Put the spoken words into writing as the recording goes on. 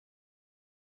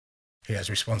He has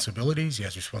responsibilities. He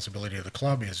has responsibility to the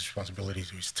club. He has responsibility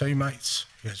to his teammates.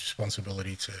 He has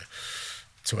responsibility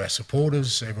to our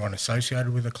supporters, everyone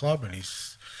associated with the club, and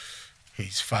he's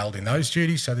failed in those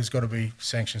duties. So there's got to be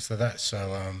sanctions to that.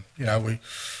 So he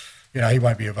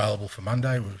won't be available for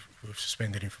Monday. We've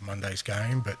suspended him for Monday's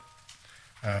game, but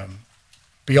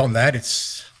beyond that,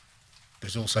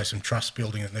 there's also some trust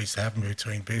building that needs to happen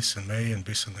between Biss and me and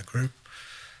Biss and the group.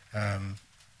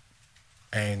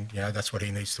 And that's what he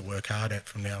needs to work hard at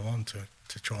from now on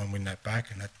to try and win that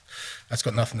back. And that's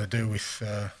got nothing to do with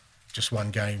just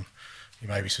one game. He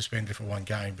may be suspended for one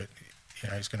game, but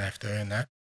he's going to have to earn that.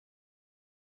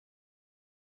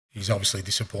 He's obviously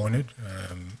disappointed,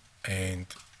 and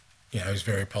he's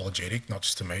very apologetic, not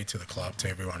just to me, to the club, to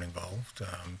everyone involved.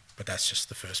 But that's just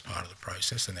the first part of the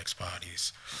process. The next part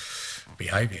is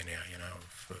behaviour now.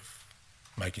 Of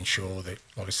making sure that,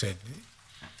 like I said,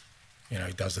 he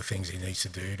does the things he needs to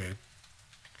do to,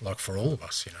 like for all of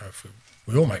us, if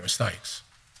we all make mistakes.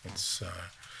 It's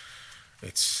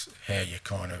how you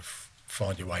kind of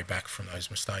find your way back from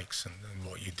those mistakes, and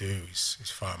what you do is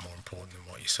far more important than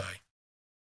what you say.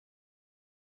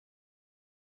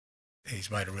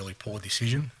 He's made a really poor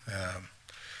decision,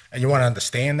 and you want to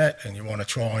understand that, and you want to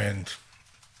try and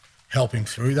help him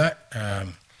through that.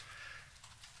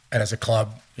 And as a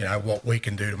club, what we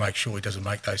can do to make sure he doesn't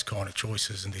make those kind of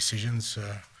choices and decisions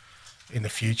in the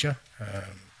future.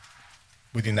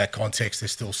 Within that context,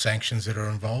 there's still sanctions that are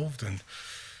involved, and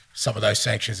some of those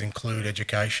sanctions include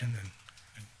education and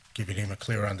giving him a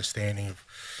clearer understanding of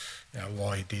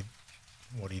why he did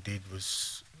what he did,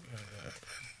 was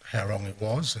how wrong it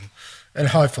was, and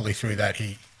hopefully through that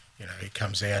he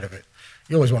comes out of it.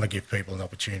 You always want to give people an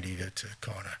opportunity to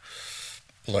kind of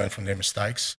learn from their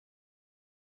mistakes.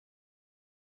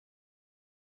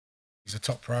 He's a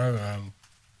top pro,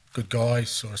 good guy,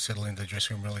 sort of settled into the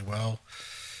dressing room really well.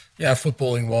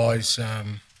 Footballing wise,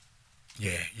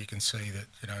 you can see that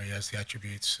he has the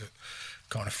attributes that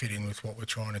kind of fit in with what we're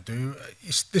trying to do.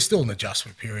 There's still an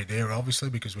adjustment period there, obviously,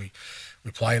 because we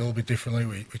play a little bit differently,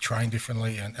 we train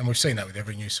differently, and we've seen that with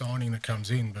every new signing that comes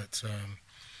in. But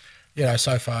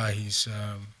so far he's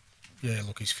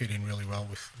fit in really well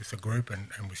with the group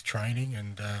and with training,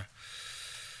 and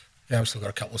we've still got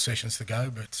a couple of sessions to go,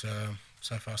 but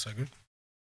so far so good.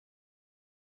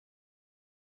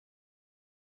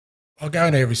 I go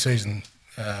into every season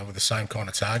with the same kind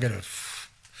of target of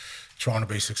trying to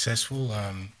be successful.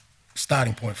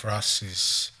 Starting point for us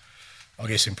is, I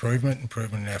guess, improvement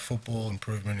in our football,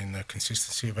 improvement in the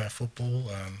consistency of our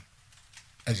football.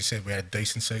 As you said, we had a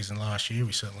decent season last year.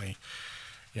 We certainly,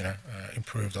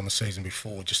 improved on the season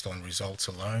before just on results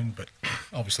alone. But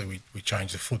obviously, we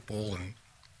changed the football, and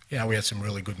we had some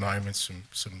really good moments,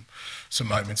 some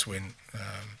moments when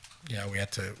we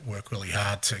had to work really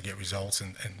hard to get results,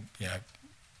 and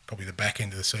probably the back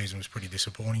end of the season was pretty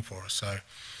disappointing for us. So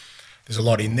there's a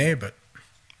lot in there, but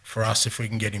for us, if we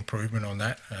can get improvement on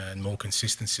that and more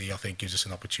consistency, I think gives us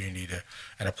an opportunity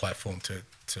and a platform to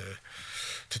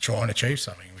try and achieve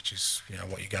something, which is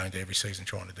what you're going to every season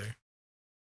trying to do.